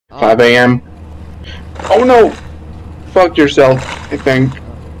5 a.m. Oh no! Fuck yourself, I think.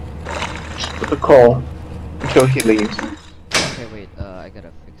 Just put the call until he leaves. Okay, wait, I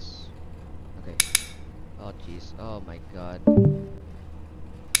gotta fix. Okay. Oh, jeez. Oh my god.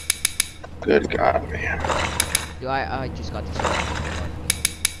 Good God, man. Dude, I just got this.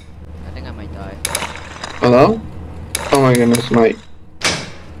 I think I might die. Hello? Oh my goodness, my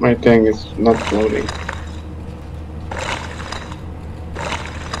thing is not loading.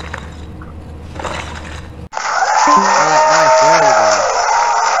 Alright, nice, there we go.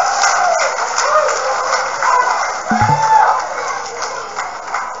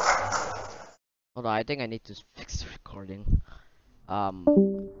 Hold on, I think I need to fix the recording.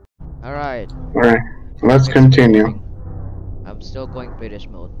 Alright. Alright, let's continue. I'm still going British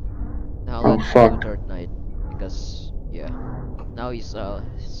mode. Now Oh, let's fuck. do third night. Because, yeah. Now he's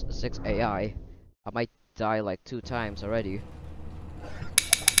 6 AI. I might die like 2 times already.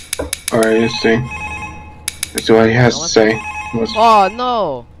 Alright, let's see. Let's see what he has to say. Oh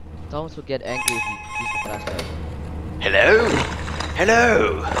no! Thomas will get angry if you use the flashlight. Hello?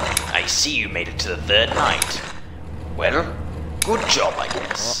 Hello! I see you made it to the third night. Well, good job, I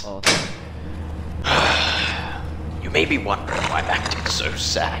guess. Uh-oh. You may be wondering why I'm acting so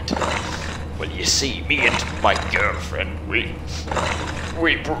sad. Well, you see, me and my girlfriend, we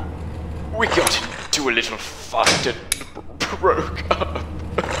got into a little fight and broke up.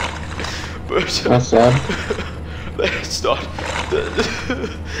 But that's sad. That's not.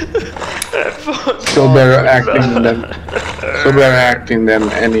 Still better acting than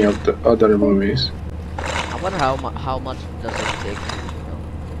any of the other movies. I wonder how much does it take to, you know,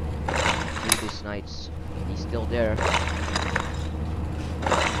 do these nights. He's still there.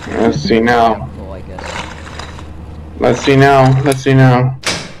 Let's see now. Oh, I guess. Let's see now. Let's see now.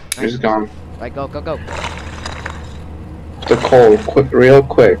 He's gone. Right, go. The call, quick, real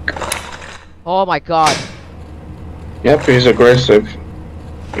quick. Oh my god. Yep, he's aggressive.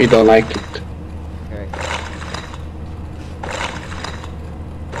 He don't like it. Okay.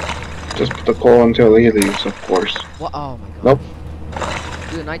 Just put the call until he leaves, of course. What? Oh my god. Nope.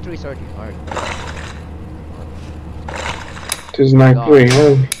 Dude, night 3 is already hard. This is night 3.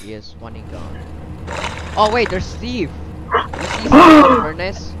 Oh. Yes, one is gone. Oh wait, there's Steve. You see Steve in the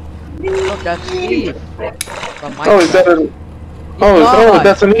furnace? Look, that's Steve. From Oh, is that a? Oh,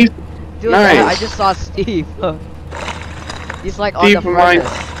 that's an easy. Dude, nice. I just saw Steve. He's like Steve on the furnace.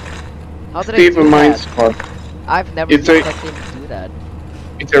 How did Steve I do mine that? spot. I've never It's seen him do that.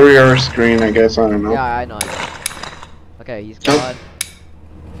 It's a rear screen, I guess. I don't know. Yeah, I know. Okay, he's gone.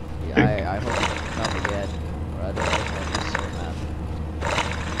 Yeah, I hope he doesn't come again, or otherwise I'll be so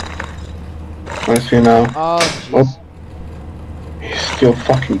mad. Let's see now. Oh, jeez. He's still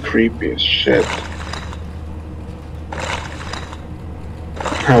fucking creepy as shit.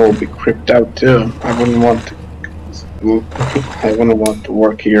 I will be creeped out too. I wouldn't want to. I wouldn't want to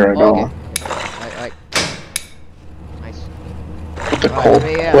work here at all. Right. Nice. Put the call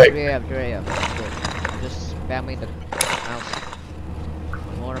 3 AM, quick. 3 AM, 3 AM. I'm just spamming the mouse.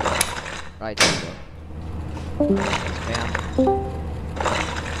 One more. Right, there we go. Spam.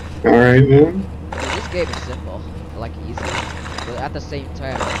 Alright then. Dude, this game is simple. I like it easy. But at the same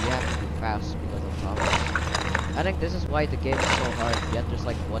time, you have to be fast because of Thomas. I think this is why the game is so hard, yet there's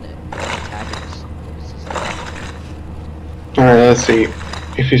like one antagonist. Alright, let's see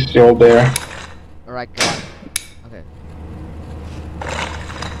if he's still there. Alright, go on. Okay.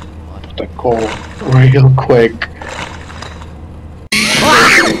 Put the call real quick.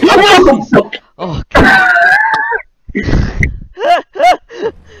 Oh god.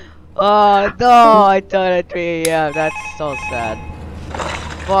 Oh no, I died at 3 AM. That's so sad.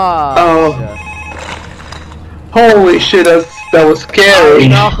 Fuck. Oh. Holy shit, that was scary. Oh,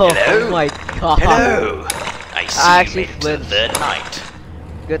 no. Hello? Oh my god. Hello! I see I you actually made it to the flinched. third night.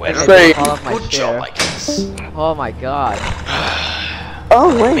 Good Well, thing I Say, did all of my good share. job, I guess. Oh my god. Oh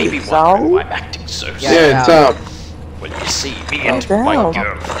wait, Maybe wondering so? why I'm acting so Yeah. sad. Yeah, it's up. Well, you see, me Oh, and damn. my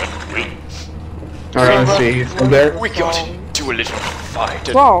girlfriend, Alright, let's see. He's still there. we got into a little fight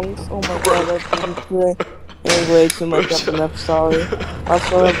and Songs? Oh my god, that's really good. Anyway, too much up enough, sorry.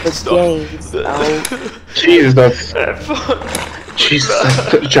 Also, the games. Jeez, that's. Jesus,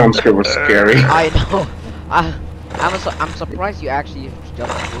 the jump scare was scary. I know. I'm surprised you actually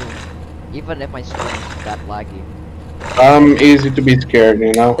jumped through. Even if my screen is that laggy. Easy to be scared,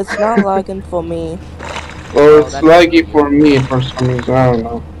 you know? It's not lagging for me. Well, it's laggy for me for some reason, I don't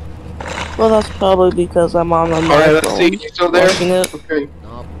know. Well, that's probably because I'm on the Alright, let's see. microphone. He's still there? Watching it. Okay.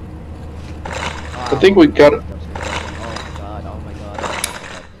 Nope. I think we got it. Oh my god.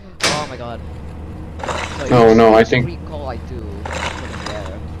 Oh my god. So No, if no, I it's think- recall I do, put it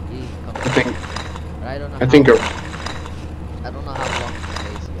there. But I don't know. I think. I don't know how long it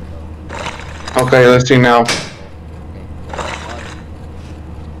stays here though. Okay, let's see now. Okay.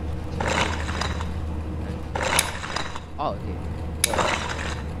 Oh, okay. 4.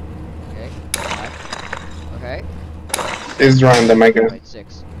 Okay. 5. Okay. It's random, I guess. Right,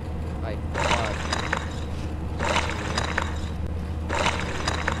 6. Right.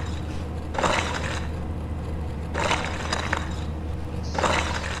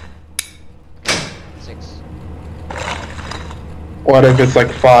 6. What if it's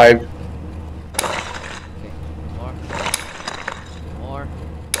like 5? Okay. More.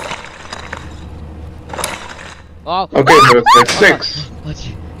 Oh. Okay, so it's like 6. Oh,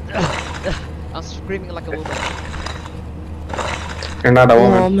 gee. I'm screaming like a woman. You're not a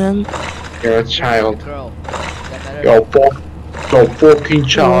Oh woman. man. You're a child. Girl. Is that better? Yo, fucking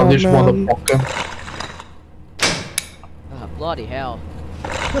childish man. motherfucker. Bloody hell.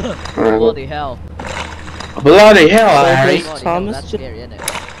 Alright. Bloody hell. Bloody hell, So Harry. Bloody hell, Thomas that's ju- scary, isn't it?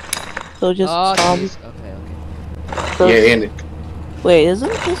 So just Oh, Tom. jeez. Okay. So, Yeah, in it. wait,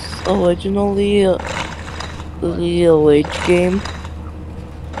 isn't this originally the wage game?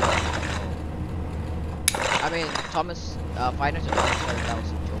 I mean, Thomas, Finance and Thomas started out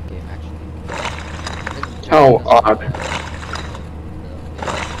as a joke game, actually. Then it How turned into odd.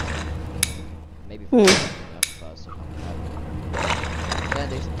 maybe Hmm. Last of Us or something like that. Then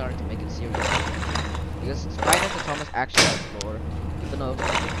they started to make it serious. Because Finance and Thomas actually has lore, even though it's a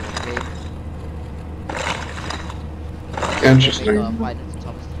joke game. Interesting. They made, Finance and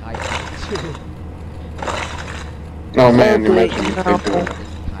Thomas Dehydrated too. Oh man, Okay, imagine if they do now- that.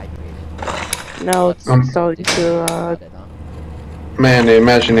 Dehydrated. Now it's starting to Man,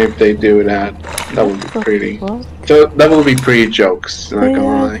 imagine if they do that. That would be pretty. what? So that would be pretty jokes, not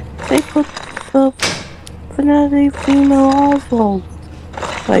gonna lie. They put the phonetic female Oswald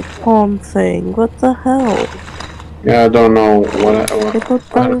like pawn thing. What the hell? Yeah, I don't know what They put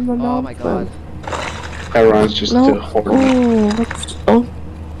that in the Oh my god. announcement. everyone's just No. too horny.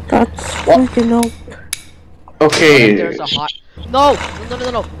 That's What? freaking out. Okay. There's a hot. No!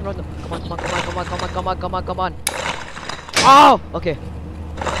 No! Come on! Come on! Oh! Okay.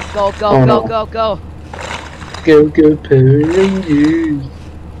 Go! Oh, no. Go! Go Power Rangers.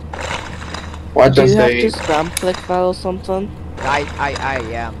 What Do does you have they? to spam click that or something? I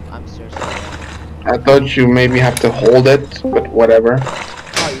am. I'm seriously. I thought you maybe have to hold it, but whatever.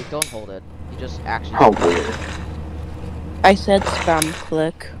 Oh, you don't hold it. You just actually. How weird. I said spam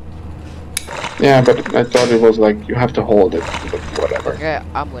click. Yeah, but I thought it was like you have to hold it, but whatever. Okay,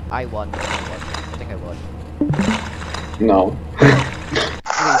 I won. I think I won. No.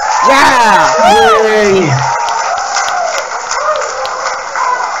 Yeah! Yay!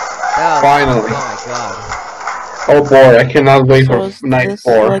 Finally. Oh my god. Oh boy, I cannot wait So for is night this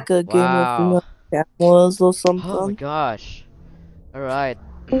 4. like a game Wow. of no cameras or Oh my something? gosh. Alright.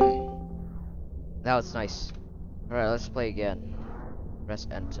 That was nice. Alright, let's play again. Press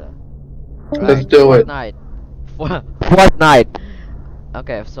enter. Let's do it. Fortnite. Fortnite!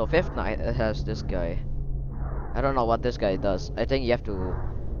 Okay, so fifth night, it has this guy. I don't know what this guy does. I think you have to...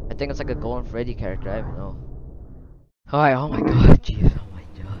 I think it's like a Golden Freddy character, I don't know. Alright, oh my god, jeez, oh my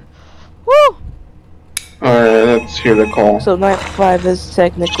god. Woo! Alright, let's hear the call. So night 5 is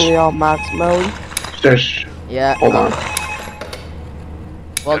technically on max mode. Just Yeah. hold on.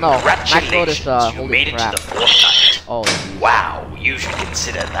 Well, no, max mode is Congratulations, you holy made it crap. to the fourth night. Oh, jeez. Wow, you should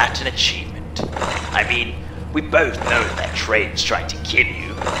consider that an achievement. I mean, we both know that train's trying to kill you.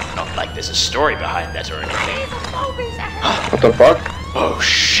 Not like there's a story behind that or anything. What the fuck? Oh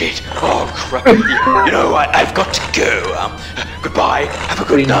shit! Oh crap! You know what? I've got to go. Goodbye. Have a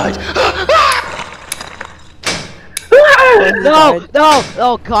good night. No! No!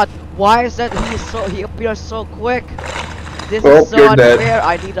 Oh god, why is that he appears so quick? This Oh, is so you're dead. unfair.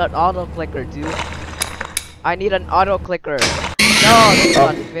 I need an auto clicker, dude. I need an auto clicker. No, this is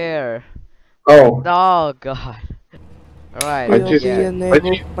unfair. Oh, Oh god. Alright, I You'll just- be yeah.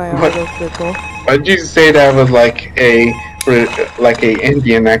 enabled you- by what- auto clicker. why'd you say that was like a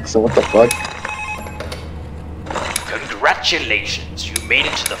Indian accent? What the fuck? Congratulations, you made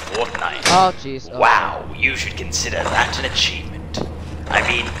it to the fourth night. Oh jeez. Okay. Wow, you should consider that an achievement. I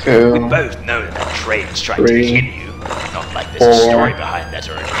mean, Two, we both know that train's trying three, to kill you. Not like there's a four, story behind that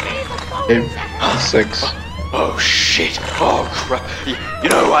or anything. 5, 6. Oh shit! Oh crap! You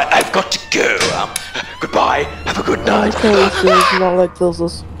know what? I've got to go. Goodbye. Have a good night. Okay, so it's not like there's a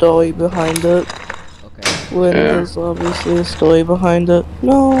story behind it. Okay. When Yeah. there's obviously a story behind it.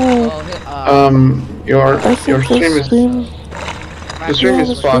 No! Oh, hey, Your I think your stream the is stream, the stream yeah, is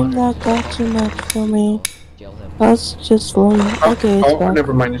the stream fucked. that got too much for me. Jail him. That's just fine. Okay, it's Oh, back.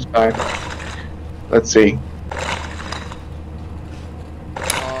 never mind, it's back. Let's see.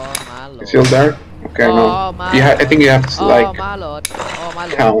 Oh my lord. Still there? Okay, no. Oh my I lord. think you have to Oh like my lord. Oh my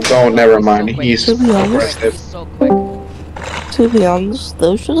lord. count. Oh Oh, my never lord, mind. he's He's so To be quick. honest, aggressive. He's so quick. To be honest,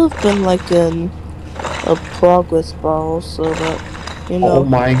 those should have been like in a progress bar so that, you Oh know,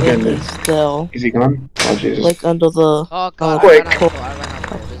 my when goodness. he's still Is he gone? Oh Jesus. like under the Oh god, I Quick. ran out of flow. I ran out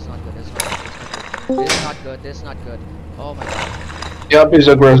of flow. This is not good. This is not good. This is not good. This is not good. This is not good. Oh my god. Yup, he's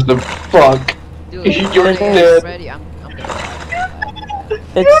aggressive. Fuck. Dude, You're Freddy, dead. Freddy, I'm gonna die. I'm gonna die. I'm gonna die.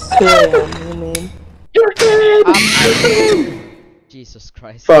 it's 2 a.m. You mean? You're dead. Jesus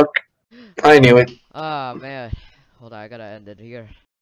Christ. Fuck. I knew it. Ah man. Hold on, I gotta end it here.